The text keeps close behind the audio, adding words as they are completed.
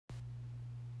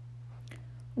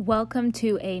Welcome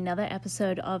to another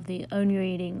episode of the Own Your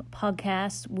Eating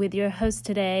podcast with your host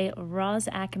today, Roz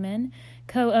Ackerman,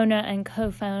 co-owner and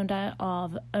co-founder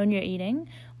of Own Your Eating,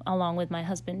 along with my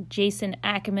husband, Jason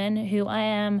Ackerman, who I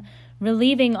am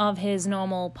relieving of his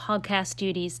normal podcast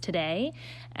duties today,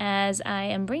 as I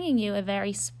am bringing you a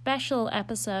very special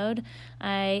episode.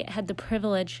 I had the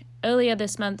privilege earlier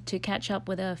this month to catch up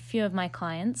with a few of my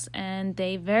clients, and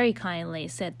they very kindly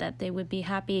said that they would be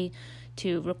happy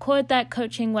to record that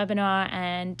coaching webinar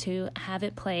and to have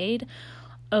it played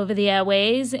over the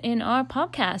airways in our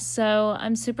podcast. So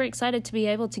I'm super excited to be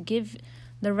able to give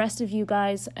the rest of you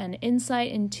guys an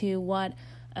insight into what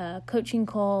a coaching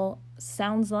call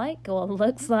sounds like or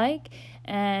looks like,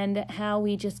 and how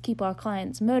we just keep our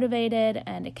clients motivated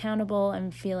and accountable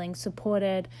and feeling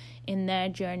supported in their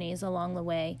journeys along the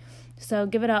way. So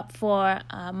give it up for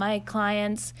my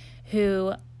clients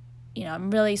who,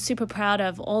 I'm really super proud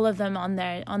of all of them on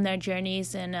their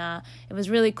journeys, and it was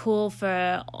really cool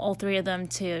for all three of them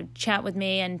to chat with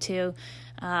me and to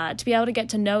be able to get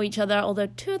to know each other, although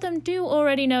two of them do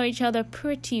already know each other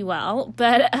pretty well,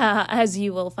 but as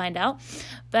you will find out.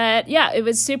 But yeah, it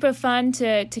was super fun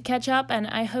to catch up, and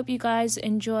I hope you guys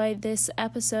enjoy this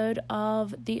episode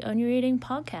of the Own Your Eating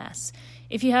podcast.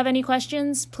 If you have any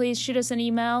questions, please shoot us an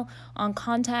email on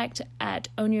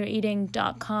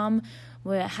contact@ownyoureating.com.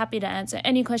 We're happy to answer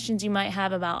any questions you might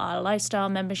have about our lifestyle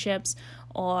memberships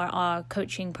or our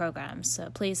coaching programs. So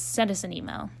please send us an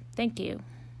email. Thank you.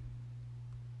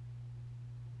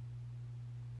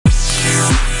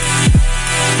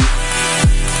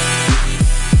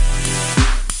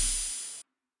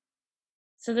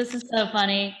 So this is so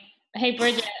funny. Hey,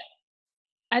 Bridget,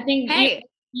 I think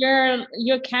your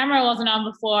camera wasn't on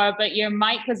before, but your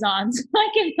mic was on, so I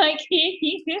can hear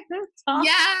you talk.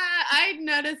 Yeah, I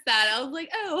noticed that. I was like,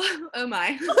 oh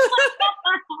my.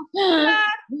 Yeah,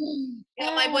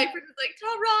 my boyfriend was like,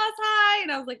 tell Ross hi,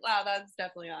 and I was like, wow, that's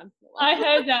definitely on. I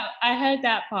heard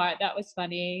that part. That was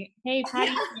funny. Hey,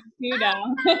 Patty's too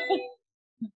now.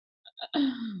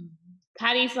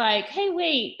 Patty's like, hey,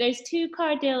 wait, there's two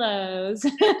Cardillos.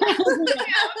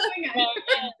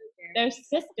 They're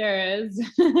sisters.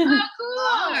 Oh,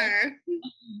 cool.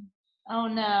 Oh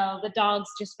no, the dogs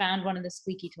just found one of the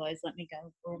squeaky toys. Let me go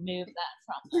remove that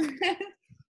from them.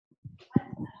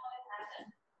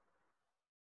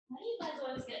 Why do you guys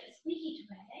always get the squeaky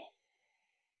toy?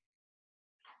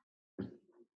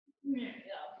 There we go.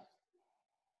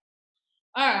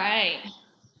 All right.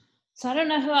 So I don't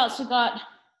know who else we got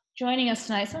joining us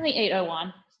tonight. It's only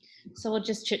 8:01. So we'll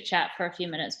just chit chat for a few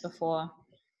minutes before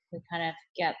we kind of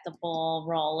get the ball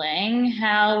rolling.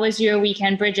 How was your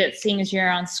weekend, Bridget, seeing as you're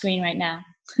on screen right now?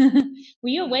 Were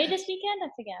you away this weekend? I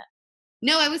forget.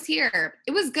 No, I was here.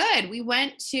 It was good. We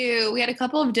had a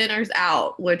couple of dinners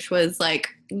out, which was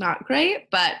not great,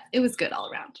 but it was good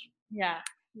all around. Yeah.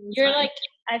 You're fun.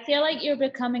 I feel like you're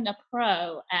becoming a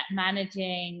pro at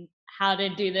managing how to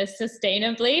do this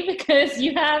sustainably, because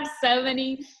you have so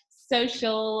many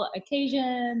social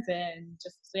occasions and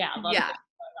just, a lot of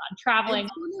on traveling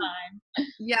all the time.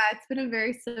 Yeah, it's been a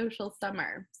very social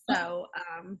summer. So,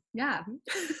 yeah.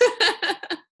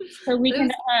 So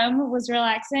weekend at home was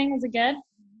relaxing. Was it good?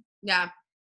 Yeah.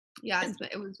 Yeah,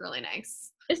 it was really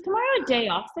nice. Is tomorrow a day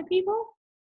off for people?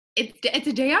 It's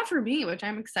a day off for me, which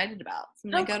I'm excited about. So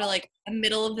I'm going to go to a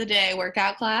middle of the day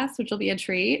workout class, which will be a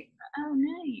treat. Oh,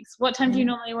 nice. What time do you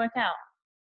normally work out?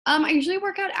 I usually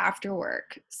work out after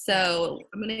work. So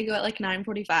I'm going to go at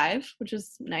 9:45, which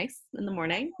is nice in the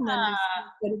morning. And then just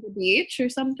go to the beach or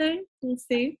something. We'll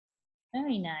see.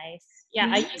 Very nice.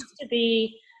 Yeah, I used to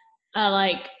be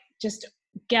just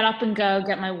get up and go,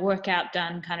 get my workout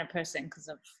done kind of person because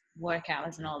of work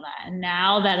hours and all that. And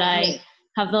now that I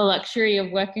have the luxury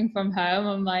of working from home,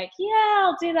 I'm like, yeah,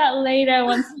 I'll do that later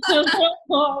once I'm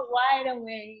more wide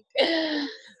awake.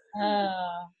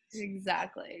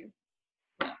 Exactly.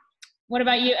 What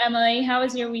about you, Emily? How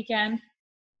was your weekend?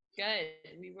 Good.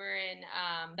 We were in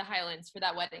the Highlands for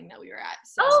that wedding that we were at.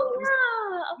 So it was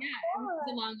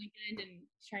a long weekend and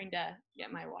trying to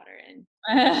get my water in.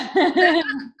 But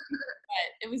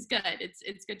it was good.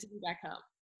 It's good to be back home.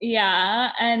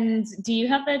 Yeah. And do you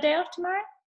have the day off tomorrow?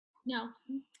 No.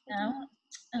 No.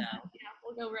 Yeah,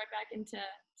 we'll go right back into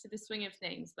the swing of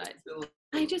things. But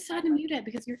I just had to mute it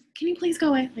because can you please go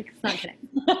away? It's not kidding.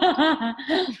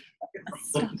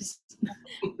 Stop.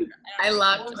 I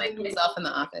locked myself in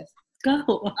the office.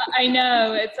 Go. I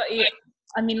know.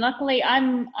 Luckily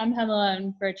I'm home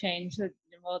alone for a change.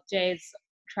 Well, Jay's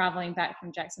traveling back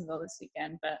from Jacksonville this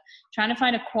weekend, but trying to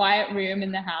find a quiet room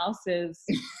in the house is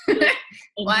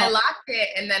well, I locked it,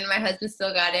 and then my husband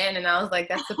still got in, and I was like,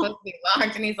 that's supposed to be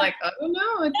locked, and he's like, oh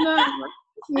no, it's not.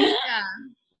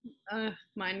 Yeah.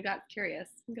 Mine got curious.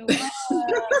 Go ahead.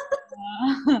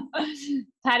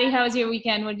 Patty, how was your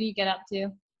weekend? What did you get up to?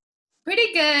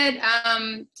 Pretty good.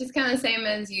 Just kind of the same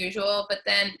as usual. But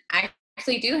then I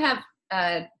actually do have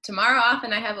tomorrow off,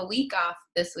 and I have a week off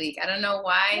this week. I don't know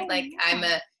why. I'm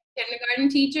a kindergarten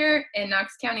teacher in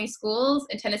Knox County Schools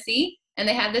in Tennessee, and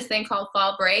they have this thing called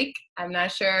fall break. I'm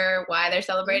not sure why they're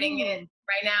celebrating it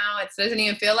right now. It doesn't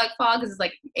even feel like fall because it's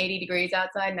like 80 degrees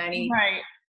outside,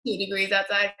 92 degrees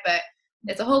outside, but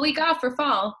it's a whole week off for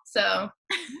fall. So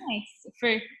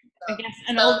nice. I guess,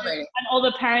 and all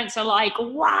the parents are like,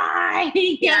 why?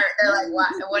 Yeah, they're like,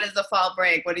 what? What is the fall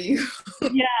break? What are you?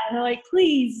 Yeah, they're like,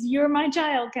 please, you're my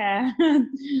childcare.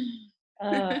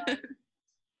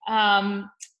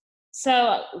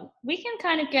 So we can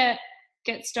kind of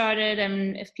get started,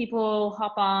 and if people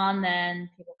hop on, then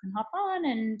people can hop on,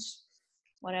 and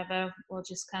whatever, we'll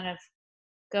just kind of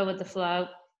go with the flow.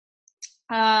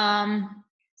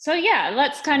 So yeah,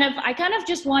 I kind of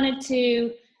just wanted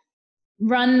to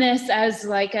run this as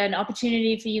like an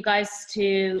opportunity for you guys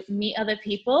to meet other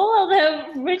people,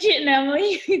 although Bridget and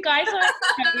Emily, you guys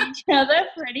know each other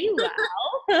pretty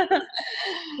well.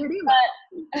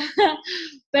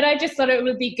 But I just thought it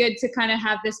would be good to kind of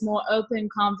have this more open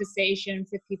conversation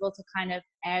for people to kind of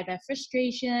air their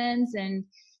frustrations and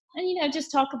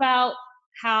just talk about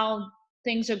how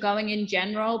things are going in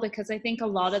general, because I think a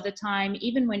lot of the time,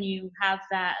 even when you have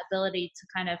that ability to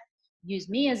kind of use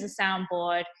me as a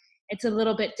soundboard, it's a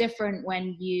little bit different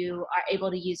when you are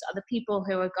able to use other people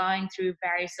who are going through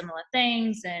very similar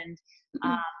things and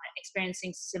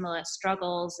experiencing similar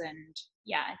struggles. And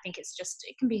yeah, I think it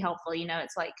can be helpful.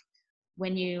 It's like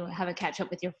when you have a catch up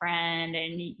with your friend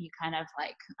and you kind of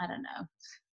like, I don't know,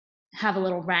 have a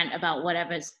little rant about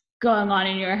whatever's going on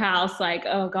in your house, like,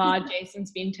 oh God,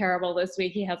 Jason's been terrible this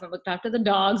week. He hasn't looked after the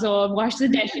dogs or washed the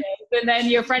dishes. And then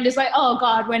your friend is like, oh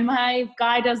God, when my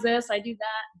guy does this, I do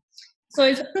that. So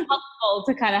it's helpful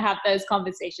to kind of have those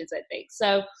conversations, I think.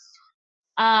 So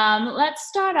let's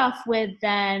start off with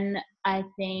then, I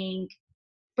think,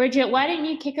 Bridget, why don't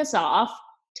you kick us off?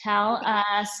 Tell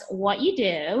us what you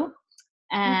do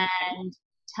and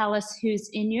tell us who's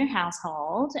in your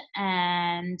household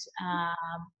and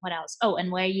what else? Oh,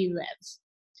 and where you live.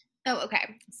 Oh,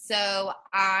 okay. So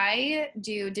I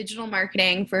do digital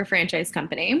marketing for a franchise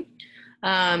company.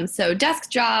 So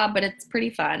desk job, but it's pretty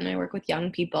fun. I work with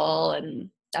young people and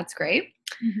that's great.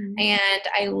 Mm-hmm. And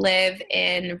I live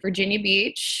in Virginia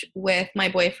Beach with my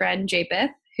boyfriend, Japeth,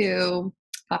 who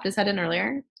popped his head in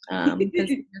earlier.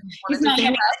 He's not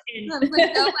getting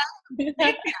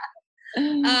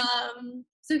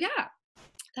so yeah,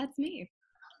 that's me.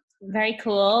 Very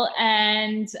cool.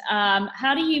 And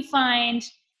how do you find,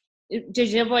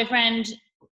 does your boyfriend,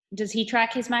 does he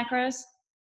track his macros?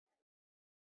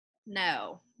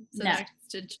 No. So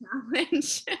that's a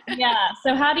challenge. Yeah.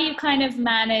 So how do you kind of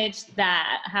manage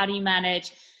that? How do you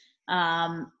manage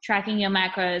tracking your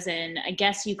macros? And I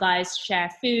guess you guys share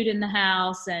food in the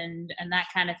house and that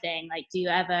kind of thing. Like, do you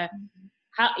ever,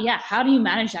 how do you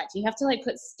manage that? Do you have to like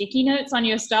put sticky notes on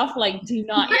your stuff? Like, do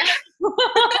not.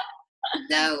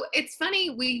 So it's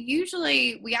funny.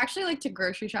 We actually like to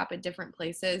grocery shop at different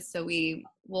places. So we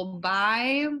will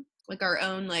buy like our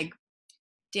own like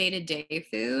day-to-day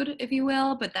food, if you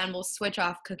will, but then we'll switch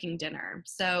off cooking dinner.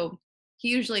 So he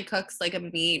usually cooks like a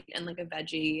meat and like a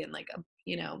veggie and like a,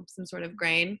 some sort of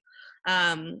grain.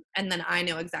 And then I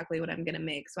know exactly what I'm going to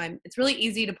make. So it's really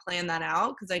easy to plan that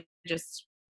out because I just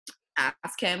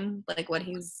ask him like what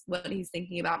he's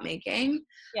thinking about making.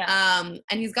 Yeah.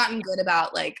 And he's gotten good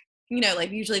about like,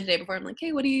 like usually the day before I'm like,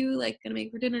 hey, what are you like going to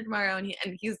make for dinner tomorrow? And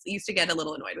he used to get a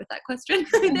little annoyed with that question,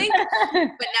 I think. But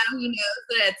now he knows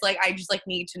that it's like, I just like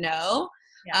need to know.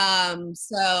 Yeah.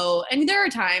 So, and there are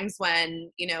times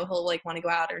when, he'll like want to go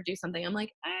out or do something. I'm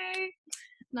like, I'm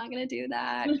not going to do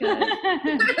that.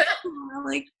 I'm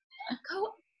like,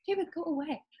 David, go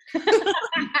away.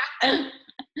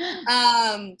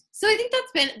 So I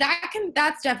think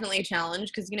that's definitely a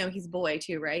challenge because he's a boy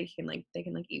too, right? They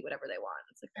can eat whatever they want.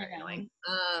 It's like very annoying.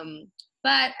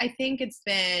 But I think he's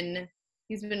been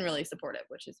really supportive,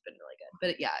 which has been really good.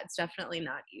 But yeah, it's definitely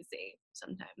not easy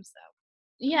sometimes. So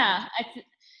yeah,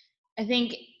 I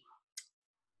think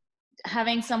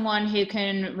having someone who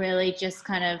can really just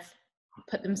kind of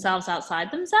put themselves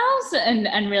outside themselves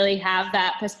and really have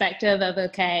that perspective of,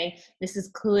 okay, this is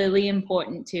clearly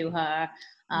important to her.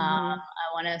 I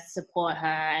want to support her.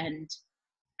 And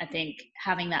I think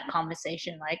having that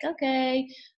conversation like, okay,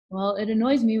 well, it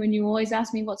annoys me when you always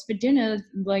ask me what's for dinner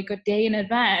like a day in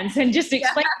advance and just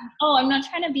explain, oh, I'm not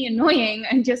trying to be annoying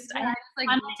and just I like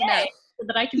need to know so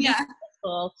that I can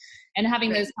cool. And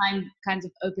having those kinds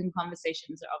of open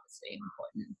conversations are obviously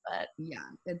important. But yeah,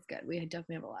 it's good. We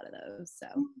definitely have a lot of those, so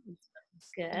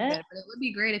it's good. But it would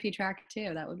be great if you track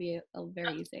too. That would be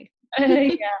very easy.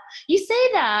 Yeah, you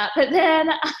say that, but then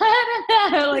I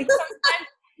don't know. Like sometimes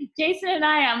Jason and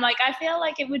I'm like, I feel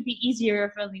like it would be easier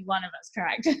if only one of us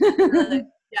tracked.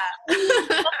 Yeah.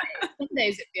 Some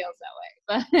days it feels that way,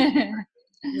 but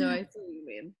No, I see what you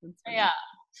mean. yeah,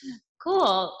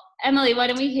 cool. Emily, why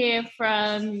don't we hear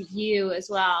from you as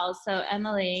well? So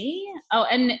Emily, oh,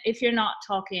 and if you're not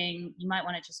talking, you might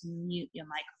want to just mute your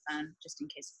microphone just in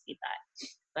case of feedback.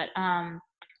 But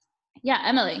yeah,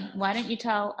 Emily, why don't you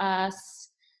tell us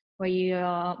where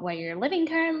you're living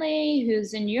currently,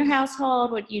 who's in your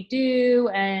household, what you do,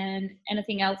 and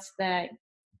anything else that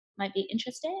might be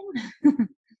interesting?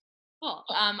 Cool.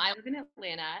 I live in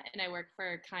Atlanta and I work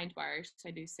for Kind Bars. So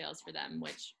I do sales for them,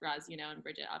 which Roz, and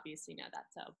Bridget obviously know that.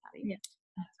 So Patty, yeah.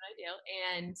 That's what I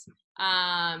do.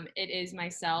 And it is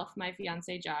myself, my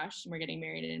fiance Josh, and we're getting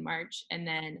married in March, and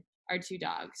then our 2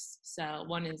 dogs. So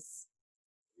one is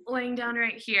laying down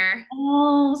right here.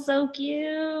 Oh, so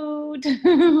cute. And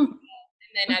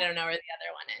then I don't know where the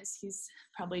other one is. He's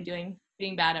probably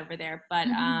being bad over there. But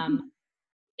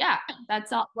yeah,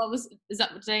 that's all.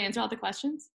 Did I answer all the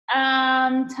questions?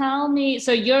 Tell me,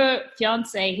 so your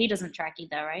fiance, he doesn't track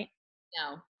either, right?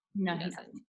 No, he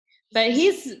doesn't. But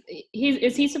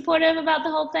is he supportive about the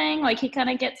whole thing? Like he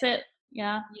kind of gets it?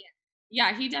 Yeah,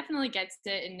 he definitely gets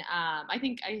it. And I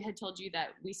think I had told you that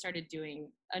we started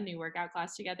doing a new workout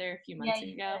class together a few months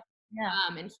ago. Yeah.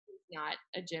 And he's not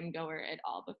a gym goer at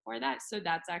all before that. So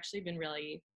that's actually been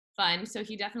really fun. So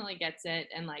he definitely gets it.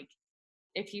 And like,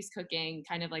 if he's cooking,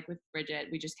 kind of like with Bridget,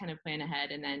 we just kind of plan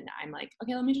ahead. And then I'm like,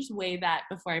 okay, let me just weigh that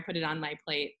before I put it on my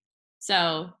plate.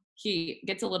 So he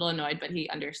gets a little annoyed, but he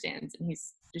understands and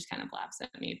he's just kind of laughs at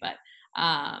me. But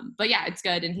yeah, it's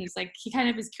good. And he's like, he kind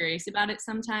of is curious about it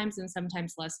sometimes and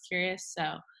sometimes less curious.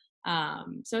 So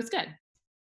it's good.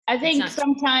 I think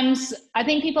sometimes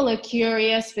people are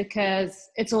curious because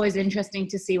it's always interesting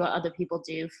to see what other people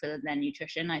do for their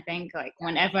nutrition. I think like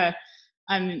whenever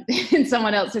I'm in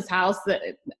someone else's house that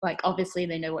like obviously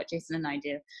they know what Jason and I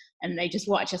do and they just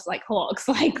watch us like hawks,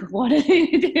 like what are they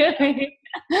doing?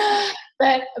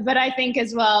 but I think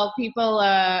as well people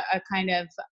are kind of,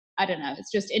 I don't know,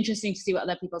 it's just interesting to see what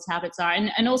other people's habits are,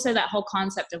 and also that whole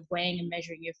concept of weighing and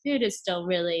measuring your food is still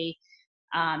really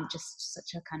just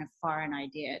such a kind of foreign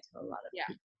idea to a lot of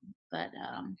people. But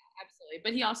absolutely.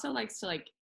 But he also likes to like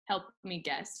help me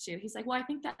guess too. He's like, well, I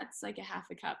think that's like a half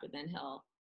a cup, and then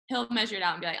he'll measure it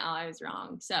out and be like, oh, I was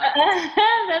wrong. So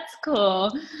that's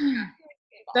cool.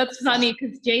 That's funny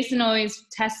because Jason always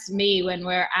tests me when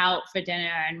we're out for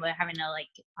dinner and we're having to like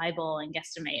eyeball and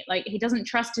guesstimate. Like he doesn't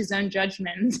trust his own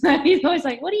judgment. He's always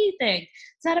like, what do you think?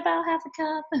 Is that about half a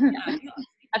cup? Yeah,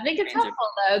 I think it's helpful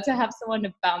though to have someone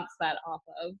to bounce that off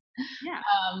of. Yeah.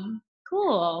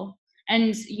 Cool.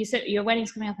 And you said your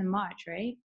wedding's coming up in March,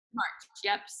 right? March.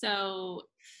 Yep. So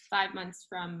 5 months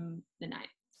from the 9th.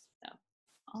 So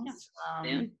awesome.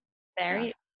 Yeah.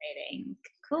 Very exciting.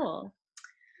 Cool.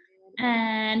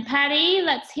 And Patty,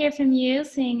 let's hear from you,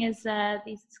 seeing as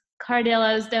these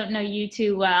Cardillos don't know you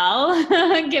too well.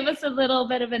 Give us a little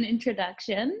bit of an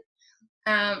introduction.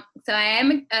 So I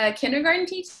am a kindergarten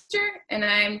teacher, and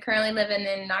I'm currently living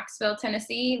in Knoxville,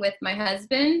 Tennessee with my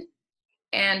husband.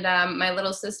 And my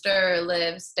little sister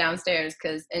lives downstairs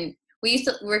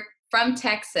we're from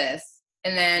Texas,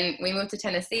 and then we moved to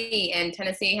Tennessee, and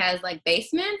Tennessee has like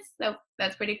basements, so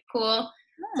that's pretty cool.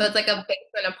 So it's like a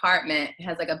basement apartment. It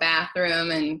has like a bathroom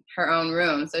and her own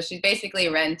room. So she's basically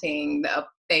renting the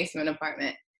basement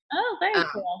apartment. Oh, very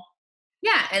cool.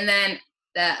 Yeah, and then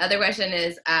the other question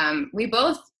is we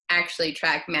both actually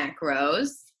track macros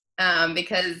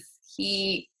because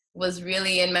he was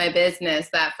really in my business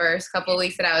that first couple of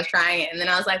weeks that I was trying it. And then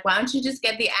I was like, why don't you just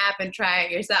get the app and try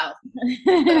it yourself?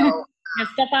 So,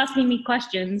 stop asking me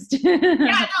questions. Yeah,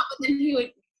 no, but then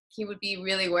he would be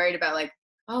really worried about like,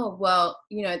 oh, well,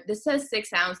 this says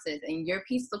 6 ounces and your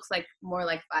piece looks like more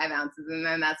like 5 ounces. And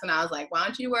then that's when I was like, why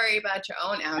don't you worry about your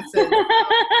own ounces?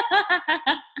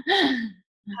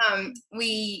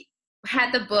 We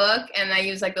had the book and I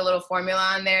used like the little formula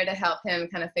on there to help him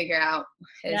kind of figure out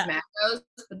his macros.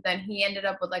 But then he ended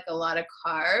up with like a lot of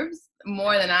carbs,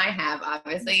 more than I have,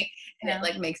 obviously. And it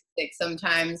like makes it sick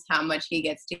sometimes how much he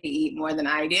gets to eat more than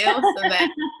I do. So then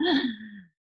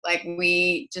like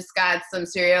we just got some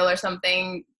cereal or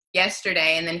something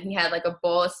yesterday, and then he had like a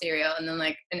bowl of cereal, and then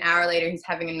like an hour later he's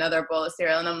having another bowl of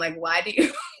cereal, and I'm like, why are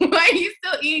you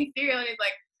still eating cereal? And he's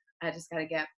like, I just gotta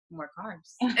get more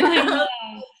carbs.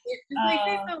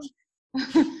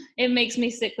 It makes me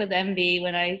sick with envy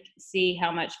when I see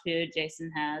how much food Jason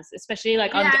has, especially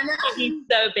like on Yeah, days when he's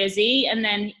so busy, and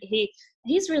then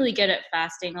he's really good at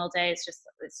fasting all day. It's just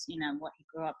it's what he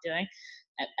grew up doing.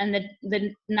 And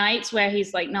the nights where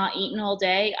he's like not eating all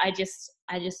day, I just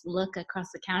look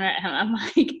across the counter at him. I'm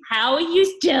like, how are you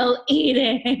still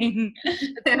eating?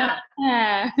 It's not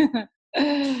fair.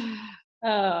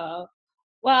 Oh,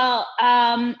 well,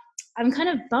 I'm kind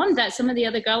of bummed that some of the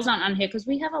other girls aren't on here because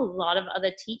we have a lot of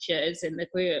other teachers in the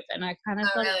group, and I kind of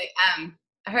really. I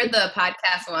heard the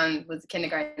podcast one was a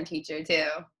kindergarten teacher too.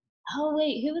 Oh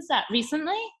wait, who was that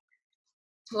recently?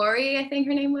 Tori, I think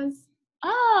her name was.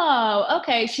 Oh,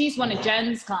 okay. She's one of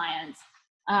Jen's clients.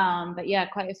 But yeah,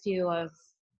 quite a few of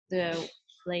the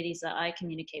ladies that I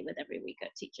communicate with every week are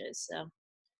teachers. So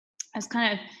I was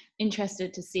kind of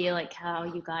interested to see like how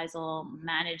you guys all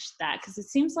managed that, because it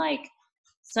seems like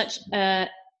such a,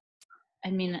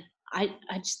 I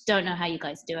just don't know how you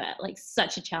guys do it. Like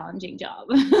such a challenging job.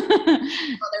 Well,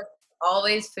 there's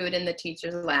always food in the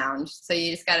teacher's lounge, so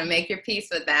you just got to make your peace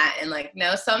with that. And like,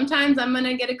 no, sometimes I'm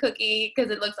gonna get a cookie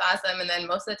because it looks awesome, and then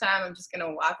most of the time I'm just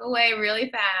gonna walk away really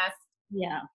fast.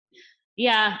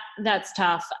 Yeah, that's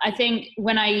tough. I think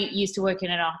when I used to work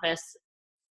in an office,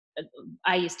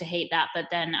 I used to hate that, but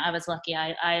then I was lucky.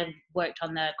 I worked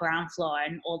on the ground floor,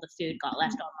 and all the food got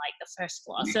left on like the first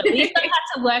floor. So at least I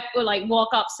had to work or like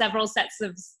walk up several sets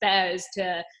of stairs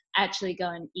to actually go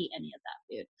and eat any of that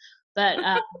food. But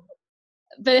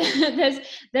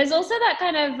there's also that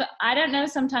kind of, I don't know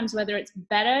sometimes whether it's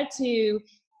better to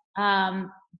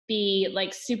be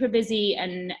like super busy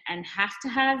and have to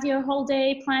have your whole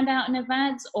day planned out in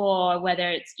advance, or whether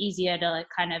it's easier to like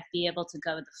kind of be able to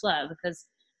go with the flow, because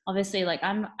obviously like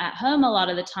I'm at home a lot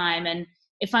of the time, and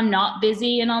if I'm not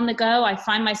busy and on the go, I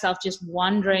find myself just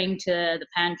wandering to the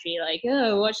pantry like,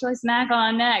 oh, what shall I snack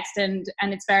on next? And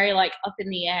it's very like up in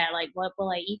the air, like what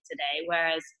will I eat today?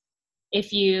 Whereas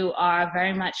if you are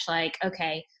very much like,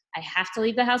 okay, I have to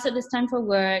leave the house at this time for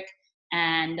work,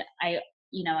 and I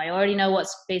already know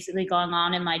what's basically going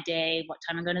on in my day, what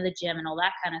time I'm going to the gym and all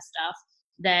that kind of stuff,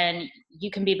 then you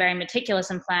can be very meticulous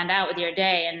and planned out with your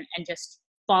day and just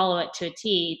follow it to a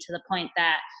T, to the point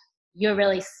that you're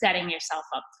really setting yourself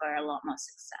up for a lot more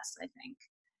success, I think.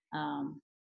 I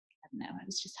don't know, I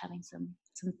was just having some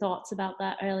thoughts about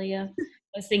that earlier.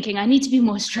 I was thinking I need to be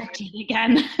more structured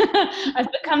again. I've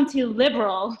become too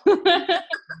liberal. So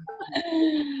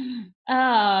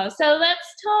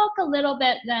let's talk a little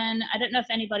bit then. I don't know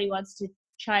if anybody wants to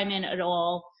chime in at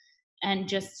all and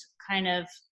just kind of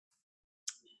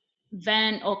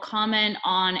vent or comment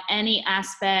on any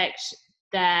aspect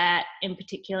that in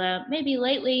particular, maybe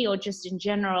lately or just in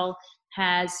general,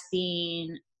 has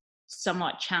been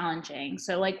somewhat challenging.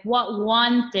 So like what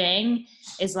one thing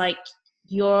is like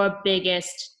your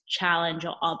biggest challenge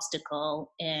or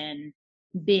obstacle in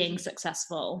being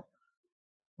successful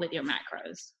with your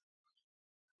macros?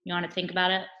 You want to think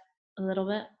about it a little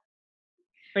bit?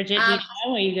 Bridget, do you know,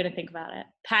 or are you going to think about it?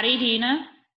 Patty, do you know?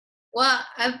 Well,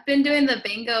 I've been doing the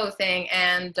bingo thing,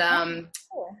 and the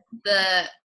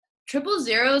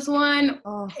 000s one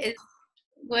is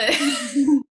what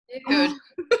dude.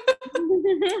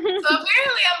 So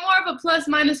apparently I'm more of a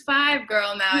 +/-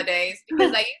 girl nowadays,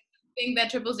 because I used to think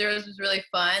that 000s was really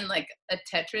fun, like a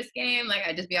Tetris game. Like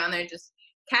I'd just be on there, just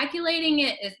calculating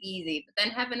it is easy, but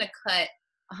then having to cut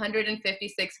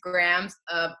 156 grams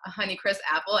of a Honeycrisp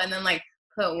apple and then like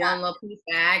put one little piece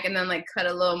back and then like cut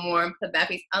a little more and put that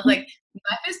piece. I was like,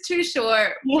 life is too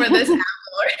short for this apple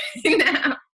right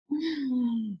now.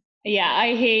 Yeah,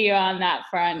 I hear you on that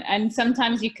front. And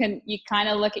sometimes you kind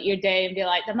of look at your day and be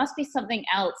like, there must be something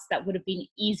else that would have been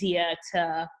easier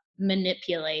to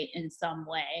manipulate in some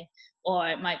way. Or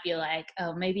it might be like,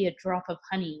 oh, maybe a drop of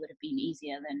honey would have been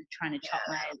easier than trying to chop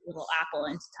my little apple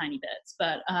into tiny bits.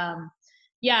 But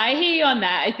yeah, I hear you on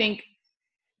that. I think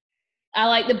I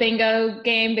like the bingo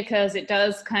game because it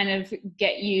does kind of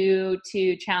get you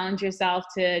to challenge yourself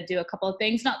to do a couple of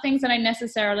things, not things that I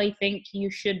necessarily think you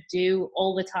should do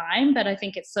all the time, but I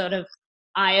think it's sort of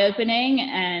eye-opening,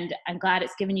 and I'm glad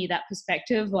it's given you that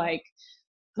perspective. Like,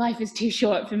 life is too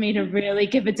short for me to really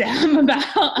give a damn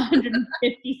about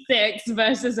 156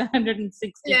 versus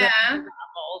 160. Yeah.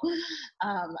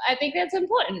 I think that's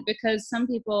important because some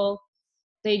people,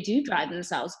 they do drive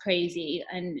themselves crazy,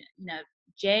 and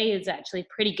Jay is actually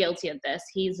pretty guilty of this.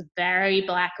 He's very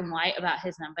black and white about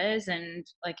his numbers, and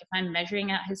like if I'm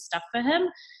measuring out his stuff for him,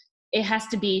 it has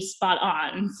to be spot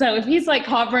on. So if he's like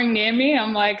hovering near me,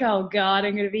 I'm like, oh God,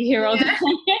 I'm gonna be here all day.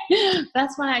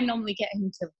 That's why I normally get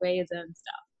him to weigh his own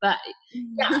stuff. But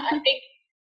yeah, I think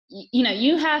you know,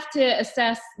 you have to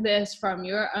assess this from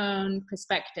your own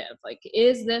perspective. Like,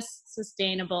 is this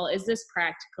sustainable? Is this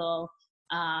practical?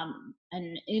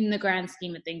 And in the grand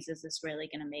scheme of things, is this really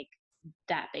going to make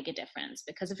that big a difference?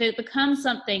 Because if it becomes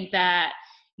something that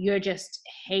you're just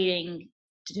hating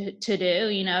to do,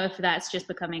 you know, if that's just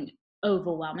becoming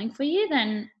overwhelming for you,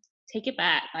 then take it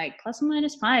back. Like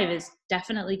 ±5 is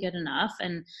definitely good enough,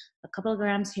 and a couple of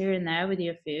grams here and there with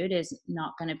your food is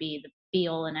not going to be the be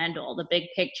all and end all. The big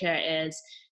picture is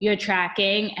you're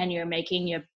tracking and you're making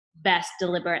your best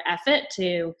deliberate effort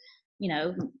to, you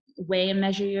know, weigh and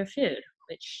measure your food,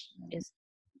 which is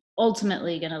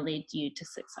ultimately going to lead you to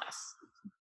success.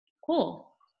 Cool.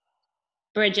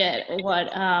 Bridget,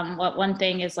 what one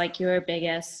thing is like your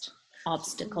biggest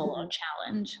obstacle or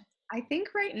challenge? I think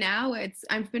right now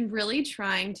I've been really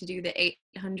trying to do the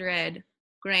 800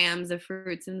 grams of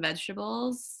fruits and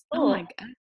vegetables. Cool. Oh my God,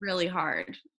 really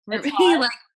hard. It's hard?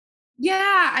 Like,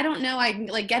 yeah, I don't know. I'm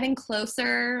like getting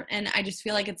closer, and I just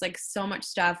feel like it's like so much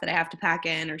stuff that I have to pack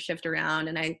in or shift around.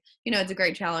 And it's a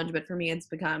great challenge, but for me, it's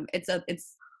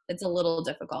a little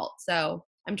difficult. So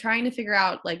I'm trying to figure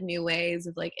out like new ways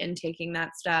of like intaking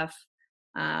that stuff,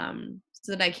 so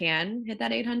that I can hit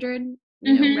that 800,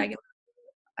 regular,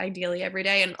 ideally every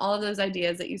day. And all of those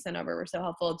ideas that you sent over were so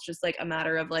helpful. It's just like a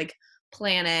matter of like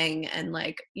planning and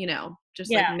like,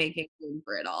 just like making room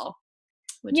for it all,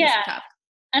 which is tough.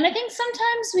 And I think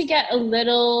sometimes we get a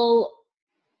little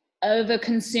over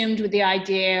consumed with the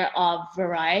idea of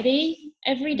variety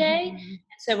every day. Mm-hmm.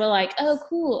 So we're like, oh,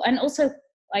 cool. And also,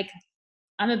 like,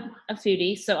 I'm a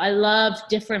foodie, so I love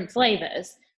different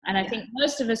flavors. And I think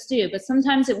most of us do. But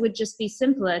sometimes it would just be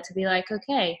simpler to be like,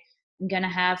 okay, I'm going to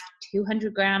have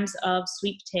 200 grams of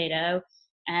sweet potato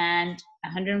and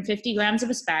 150 grams of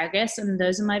asparagus, and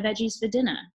those are my veggies for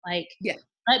dinner. Like,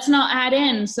 let's not add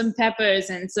in some peppers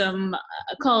and some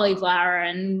cauliflower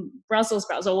and Brussels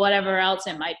sprouts or whatever else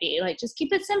it might be. Like, just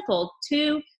keep it simple.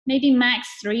 2, maybe max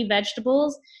 3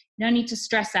 vegetables. You don't need to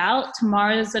stress out.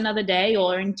 Tomorrow's another day,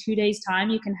 or in 2 days' time,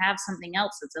 you can have something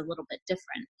else that's a little bit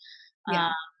different.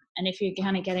 And if you're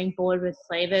kind of getting bored with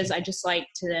flavors, I just like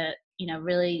to,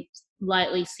 really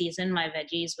lightly season my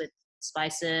veggies with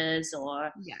spices or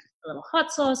a little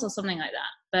hot sauce or something like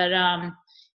that. But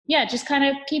just kind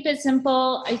of keep it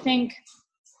simple. I think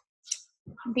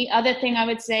the other thing I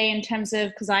would say in terms of,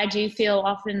 because I do feel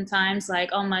oftentimes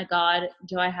like, oh my God,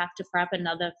 do I have to prep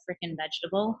another freaking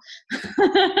vegetable?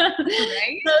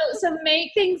 Right? So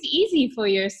make things easy for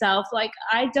yourself. Like,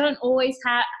 I don't always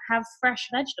have fresh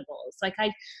vegetables. Like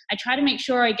I try to make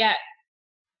sure I get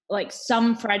like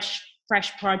some fresh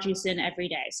produce in every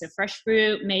day. So fresh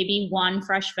fruit, maybe 1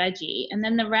 fresh veggie, and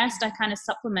then the rest I kind of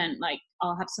supplement. Like,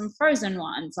 I'll have some frozen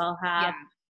ones. I'll have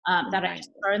that I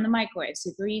just throw in the microwave,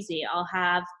 super easy. I'll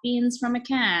have beans from a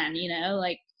can,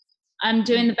 like I'm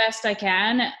doing the best I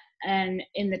can and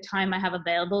in the time I have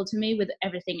available to me with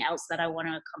everything else that I want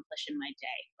to accomplish in my day.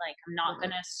 Like, I'm not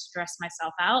going to stress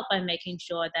myself out by making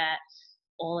sure that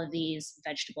all of these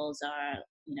vegetables are,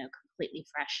 completely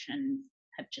fresh and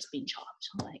have just been chopped.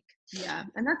 Like,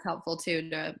 and that's helpful too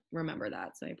to remember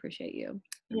that. So I appreciate you.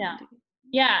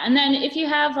 And then if you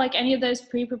have like any of those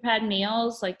pre-prepared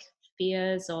meals, like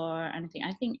Fias or anything,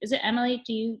 I think, is it Emily?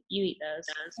 Do you eat those?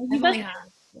 Emily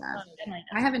has.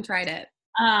 I haven't tried it.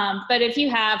 But if you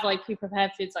have like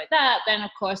pre-prepared foods like that, then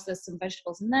of course there's some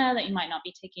vegetables in there that you might not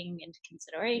be taking into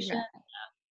consideration.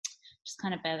 Just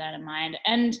kind of bear that in mind.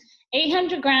 And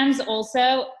 800 grams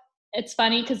also, it's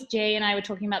funny because Jay and I were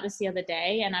talking about this the other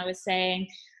day, and I was saying,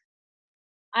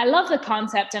 I love the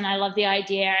concept and I love the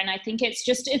idea, and I think it's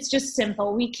just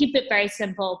simple. We keep it very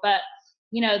simple, but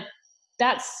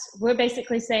we're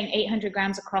basically saying 800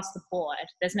 grams across the board.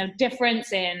 There's no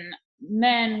difference in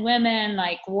men, women,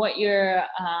 like what your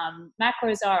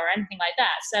macros are or anything like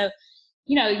that. So,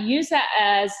 use that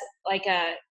as like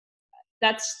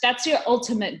that's your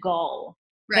ultimate goal.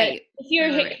 Right. But if you're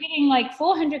hitting like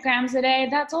 400 grams a day,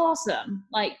 that's awesome.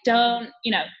 Like, don't,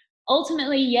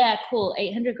 ultimately, cool,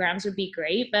 800 grams would be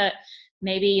great, but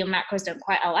maybe your macros don't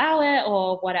quite allow it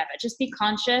or whatever. Just be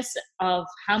conscious of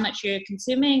how much you're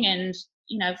consuming, and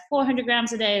 400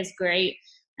 grams a day is great.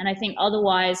 And I think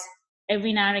otherwise,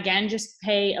 every now and again, just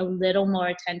pay a little more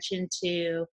attention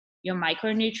to your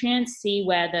micronutrients, see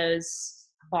where those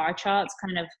bar charts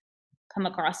kind of come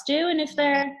across to. And if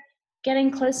they're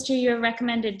getting close to your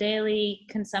recommended daily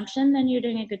consumption, then you're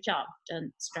doing a good job.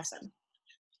 Don't stress it.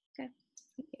 Okay.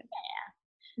 Thank you.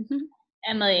 Yeah. Mm-hmm.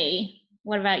 Emily,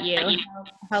 what about you?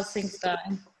 How's things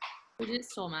going? We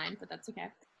just stole mine, but that's okay.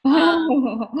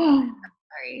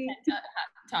 Sorry.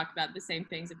 Talk about the same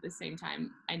things at the same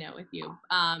time, I know, with you.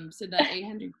 So the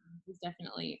 800 is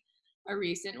definitely a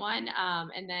recent one.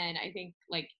 And then I think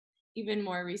like even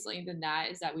more recently than that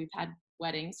is that we've had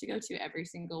weddings to go to every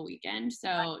single weekend.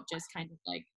 So just kind of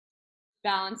like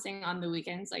balancing on the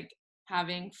weekends, like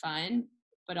having fun,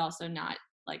 but also not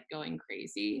like going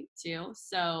crazy too.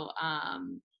 So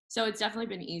it's definitely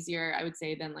been easier, I would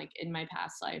say, than like in my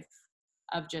past life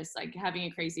of just like having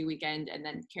a crazy weekend and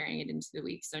then carrying it into the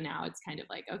week. So now it's kind of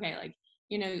like, okay, like,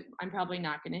 you know, I'm probably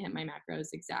not going to hit my macros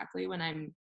exactly when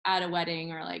I'm at a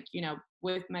wedding or like, you know,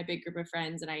 with my big group of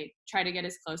friends, and I try to get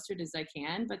as close to it as I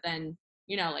can. But then,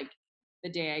 you know, like the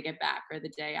day I get back or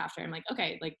the day after, I'm like,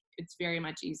 okay, like it's very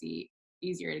much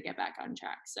easier to get back on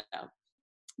track. So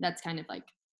that's kind of like,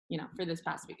 you know, for this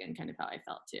past weekend, kind of how I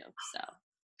felt too. So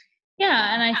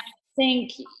yeah, and I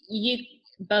think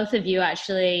both of you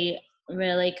actually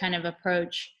really kind of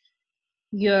approach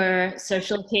your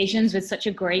social occasions with such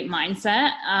a great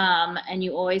mindset, and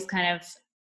you always kind of,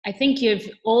 I think you've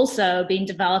also been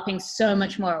developing so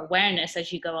much more awareness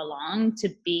as you go along to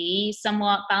be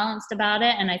somewhat balanced about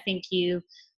it. And I think you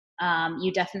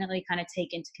definitely kind of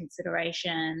take into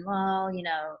consideration, well, you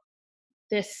know,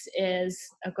 this is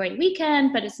a great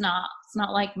weekend, but it's not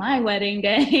like my wedding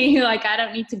day. Like I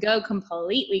don't need to go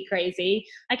completely crazy.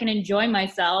 I can enjoy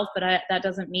myself, but that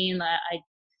doesn't mean that I,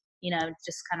 you know,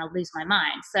 just kind of lose my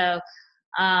mind. So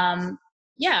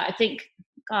yeah, I think,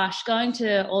 gosh, going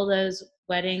to all those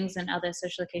weddings and other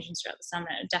social occasions throughout the summer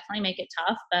definitely make it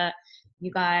tough, but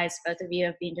you guys, both of you,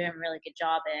 have been doing a really good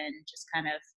job in just kind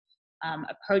of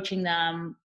approaching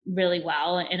them really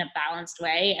well in a balanced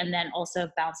way, and then also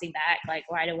bouncing back like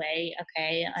right away.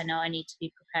 Okay, I know I need to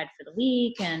be prepared for the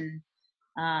week. And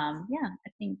yeah, I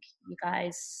think you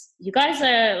guys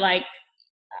are like,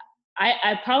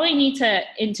 I probably need to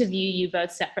interview you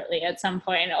both separately at some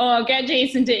point, or get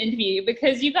Jason to interview you,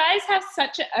 because you guys have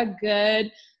such a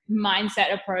good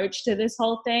mindset approach to this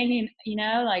whole thing. And, you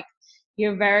know, like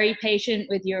you're very patient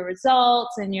with your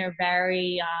results, and you're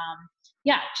very,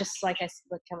 yeah, just like I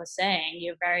was saying,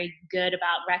 you're very good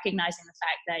about recognizing the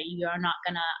fact that you're not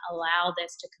going to allow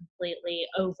this to completely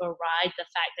override the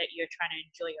fact that you're trying to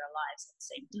enjoy your lives at the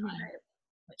same time.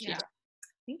 Which yeah. is,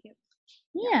 Thank you.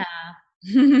 yeah.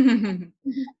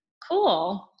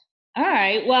 Cool. All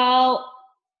right. Well,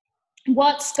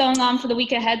 what's going on for the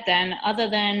week ahead then, other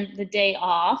than the day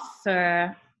off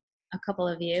for a couple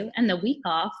of you and the week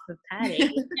off for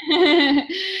Patty?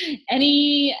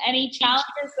 Any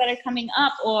challenges that are coming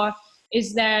up, or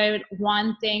is there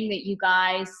one thing that you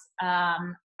guys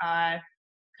are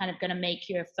kind of going to make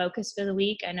your focus for the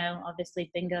week? I know obviously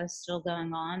bingo is still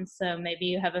going on, so maybe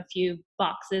you have a few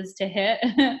boxes to hit.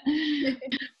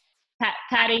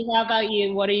 Patty, how about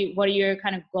you? What are your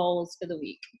kind of goals for the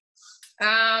week?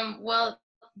 Well,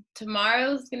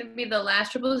 tomorrow's gonna be the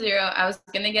last 000. I was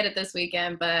gonna get it this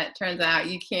weekend, but turns out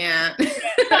you can't.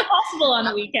 It's not possible on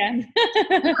the weekend.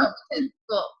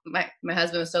 Well, my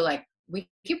husband was so like, we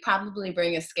could probably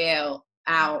bring a scale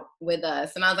out with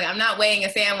us, and I was like, I'm not weighing a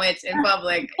sandwich in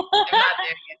public. I'm not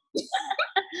there yet.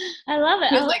 I love it.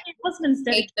 He I was love like, your husband's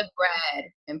take the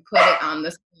bread and put it on the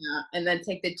scale, and then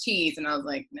take the cheese, and I was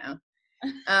like, no.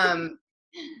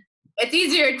 It's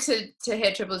easier to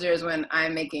hit 000s when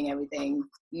I'm making everything,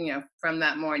 you know, from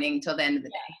that morning till the end of the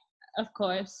day. Of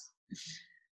course.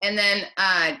 And then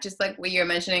just like what you were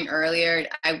mentioning earlier,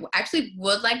 I actually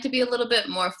would like to be a little bit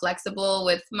more flexible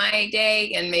with my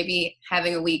day, and maybe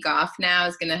having a week off now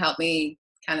is going to help me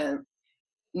kind of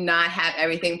not have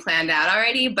everything planned out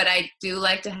already. But I do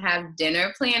like to have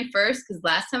dinner planned first, because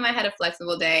last time I had a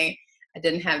flexible day, I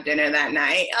didn't have dinner that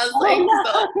night. I was like,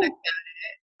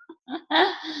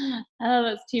 oh,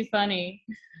 that's too funny.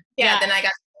 yeah, then I got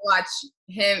to watch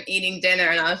him eating dinner,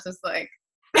 and I was just like,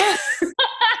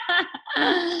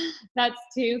 that's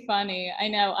too funny. I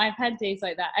know, I've had days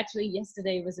like that. Actually,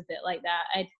 yesterday was a bit like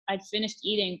that. I'd finished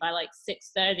eating by like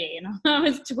 6:30, and I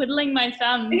was twiddling my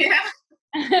thumbs. yeah.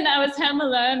 And I was home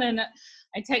alone, and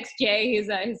I text Jay, who's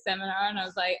at his seminar, and I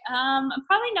was like, I'm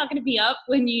probably not going to be up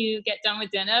when you get done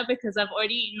with dinner, because I've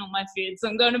already eaten all my food, so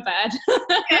I'm going to bed.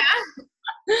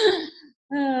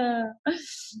 Yeah.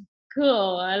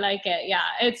 Cool. I like it. Yeah,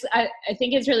 I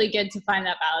think it's really good to find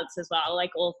that balance as well.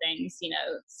 Like all things, you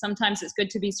know, sometimes it's good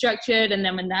to be structured, and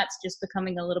then when that's just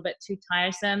becoming a little bit too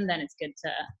tiresome, then it's good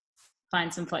to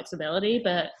find some flexibility.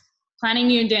 But planning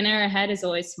your dinner ahead is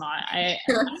always smart. I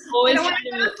always I don't want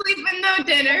to go to sleep with no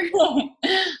dinner.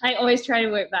 I always try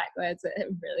to work backwards. It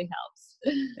really helps.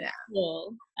 Yeah.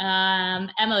 Cool.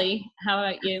 Emily, how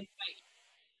about you?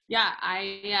 Yeah,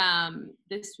 I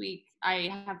this week I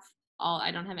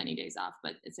don't have any days off,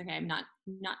 but it's okay. I'm not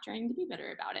trying to be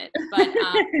bitter about it. But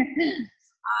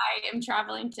I am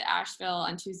traveling to Asheville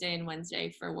on Tuesday and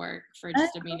Wednesday for work for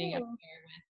just a meeting up there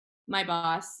with my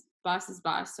boss's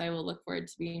boss. So I will look forward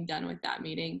to being done with that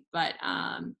meeting. But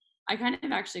I kind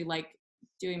of actually like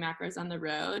doing macros on the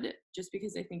road just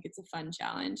because I think it's a fun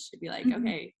challenge to be like,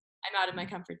 okay, I'm out of my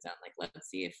comfort zone. Like, let's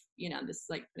see if, this is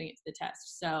like putting it to the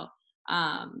test. So,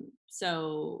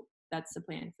 so that's the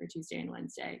plan for Tuesday and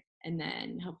Wednesday, and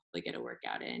then hopefully get a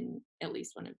workout in at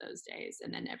least one of those days,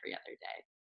 and then every other day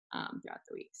throughout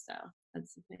the week. So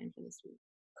that's the plan for this week.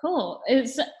 Cool.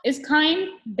 Is Kind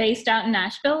based out in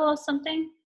Nashville or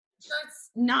something? No, it's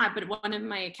not, but one of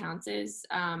my accounts is.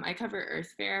 I cover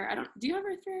Earth Fare. Do you have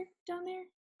Earth Fare down there?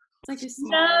 It's like a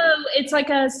small. No, it's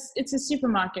like it's a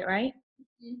supermarket, right?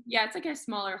 Yeah, it's like a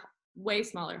smaller, way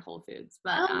smaller Whole Foods.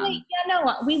 But wait, yeah,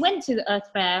 no, we went to the Earth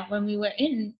Fare when we were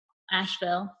in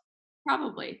Asheville.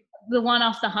 Probably the one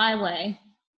off the highway.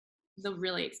 The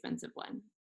really expensive one.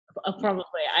 Probably,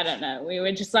 I don't know. We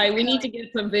were just like, we need to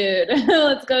get some food.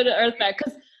 Let's go to Earth Fare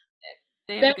because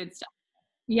they have good stuff.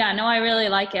 Yeah, no, I really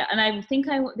like it, and I think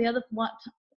the other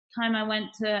time I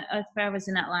went to Earth Fare was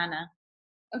in Atlanta.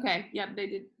 Okay, yeah,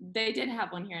 they did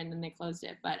have one here, and then they closed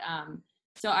it. But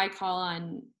so I call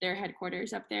on their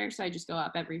headquarters up there, so I just go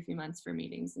up every few months for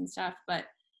meetings and stuff. But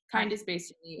Kind is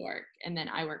based in New York, and then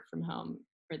I work from home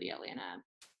for the Atlanta,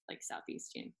 like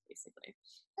Southeast team, basically.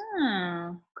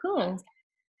 Oh, cool.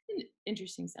 An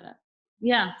interesting setup.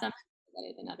 Yeah. Some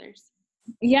better than others.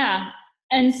 Yeah.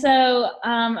 And so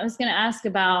I was going to ask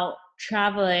about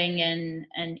traveling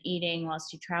and eating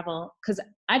whilst you travel, because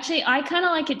actually I kind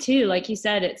of like it too. Like you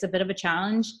said, it's a bit of a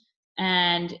challenge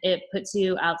and it puts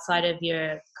you outside of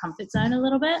your comfort zone a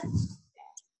little bit.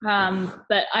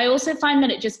 But I also find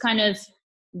that it just kind of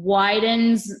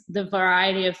widens the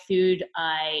variety of food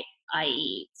I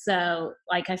eat. So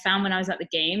like I found when I was at the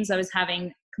games, I was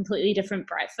having completely different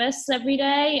breakfasts every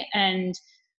day, and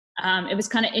it was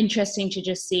kind of interesting to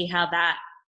just see how that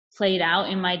played out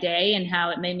in my day and how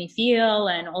it made me feel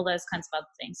and all those kinds of other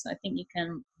things. So I think you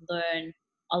can learn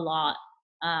a lot,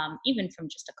 even from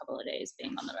just a couple of days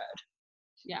being on the road.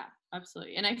 Yeah,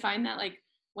 absolutely. And I find that like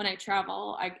when I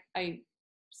travel, I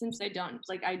since I don't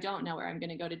know where I'm going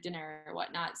to go to dinner or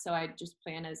whatnot, so I just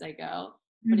plan as I go.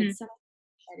 But it's so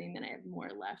exciting that I have more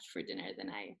left for dinner than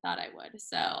I thought I would.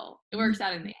 So it works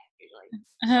out in the end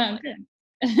usually.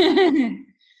 Good.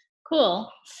 Cool.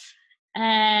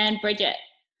 And Bridget,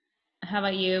 how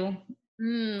about you?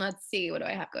 Let's see. What do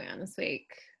I have going on this week?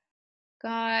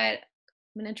 I'm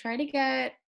going to try to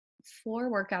get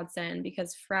 4 workouts in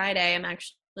because Friday I'm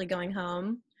actually going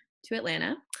home to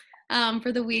Atlanta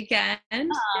for the weekend.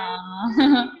 Thank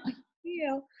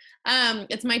you.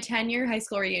 It's my 10-year high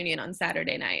school reunion on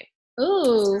Saturday night.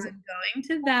 Ooh. So I'm going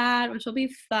to that, which will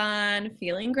be fun.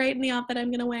 Feeling great in the outfit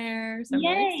I'm going to wear. So I'm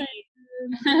really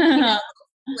excited.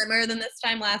 Slimmer than this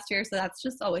time last year, so that's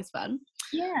just always fun.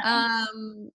 Yeah.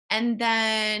 And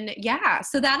then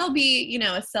so that'll be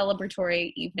a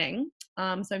celebratory evening. So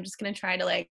I'm just gonna try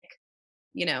to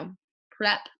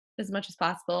prep as much as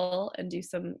possible and do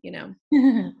some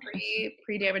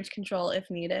pre-damage control if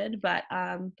needed. But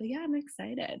yeah, I'm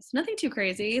excited. It's nothing too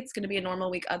crazy. It's gonna be a normal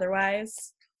week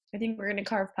otherwise. I think we're gonna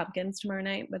carve pumpkins tomorrow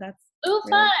night, but that's really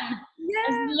fun. Yeah.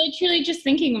 I was literally just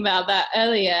thinking about that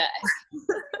earlier.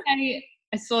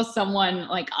 I saw someone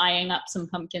like eyeing up some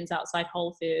pumpkins outside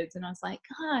Whole Foods, and I was like,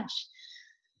 gosh,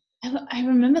 I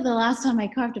remember the last time I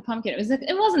carved a pumpkin.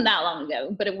 It wasn't that long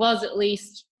ago, but it was at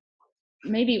least,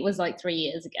 maybe it was like 3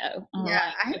 years ago.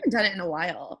 Yeah, I haven't done it in a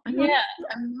while.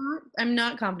 I'm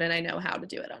not confident I know how to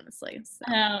do it, honestly. So.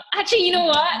 Actually, you know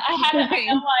what? I know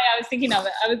why I was thinking of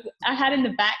it. I had in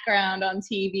the background on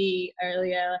TV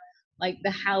earlier, like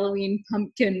the Halloween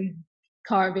pumpkin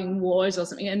carving wars or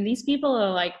something, and these people are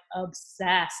like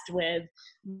obsessed with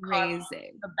carving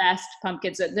the best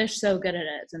pumpkins. They're so good at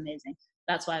it. It's amazing.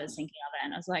 That's why I was thinking of it,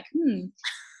 and I was like,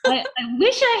 I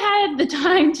wish I had the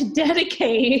time to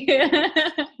dedicate.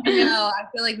 I know. I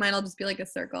feel like mine will just be like a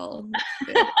circle.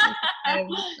 I don't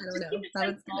know. That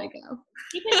was gonna go.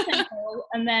 Keep it simple,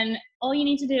 and then all you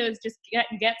need to do is just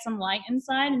get some light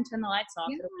inside and turn the lights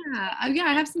off. Yeah,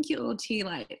 I have some cute little tea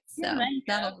lights, so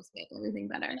that'll just make everything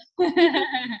better.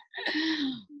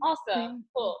 Awesome,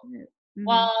 cool.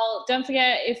 Well, don't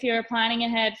forget, if you're planning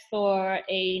ahead for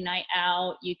a night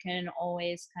out, you can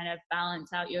always kind of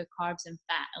balance out your carbs and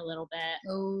fat a little bit.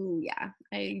 Oh, yeah.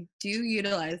 I do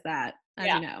utilize that, as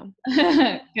you know.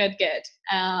 Good.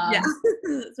 Yeah,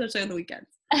 especially on the weekends.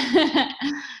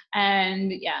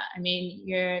 And yeah, I mean,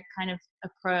 you're kind of a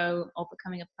pro or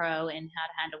becoming a pro in how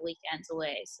to handle weekends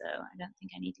away. So I don't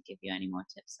think I need to give you any more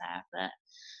tips there, but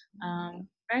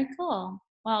very cool.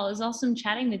 Well, it was awesome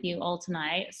chatting with you all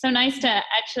tonight. So nice to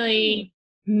actually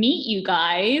meet you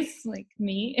guys, like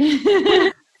me.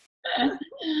 You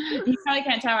probably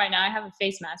can't tell right now. I have a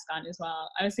face mask on as well.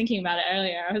 I was thinking about it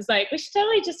earlier. I was like, we should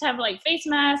totally just have like face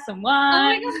masks and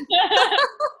wine, some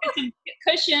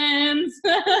cushions.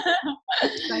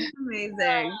 That's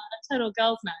amazing. Total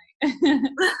girls'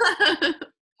 night.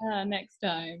 Next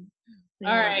time.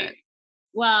 All right.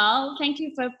 Well, thank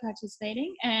you for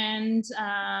participating, and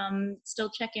still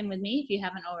check in with me if you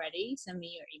haven't already. Send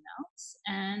me your emails,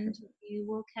 and we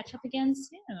will catch up again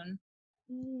soon.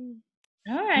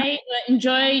 All right. Well,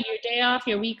 enjoy your day off,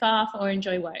 your week off, or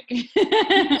enjoy work. Have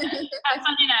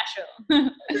fun in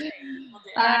Nashville.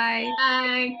 Bye.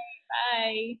 Bye.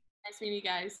 Bye. Nice meeting you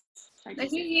guys. Talk to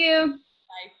Nice to soon. meet you.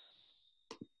 Bye.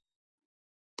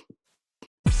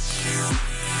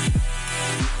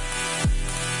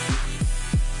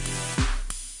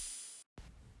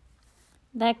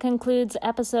 That concludes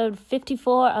episode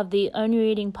 54 of the Own Your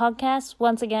Eating podcast.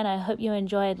 Once again, I hope you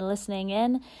enjoyed listening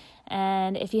in.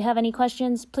 And if you have any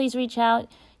questions, please reach out.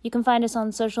 You can find us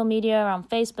on social media, on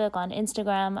Facebook, on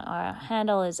Instagram. Our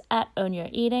handle is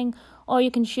 @OwnYourEating, or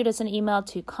you can shoot us an email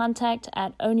to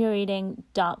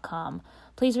contact@ownyoureating.com.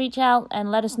 Please reach out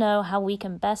and let us know how we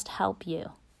can best help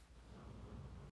you.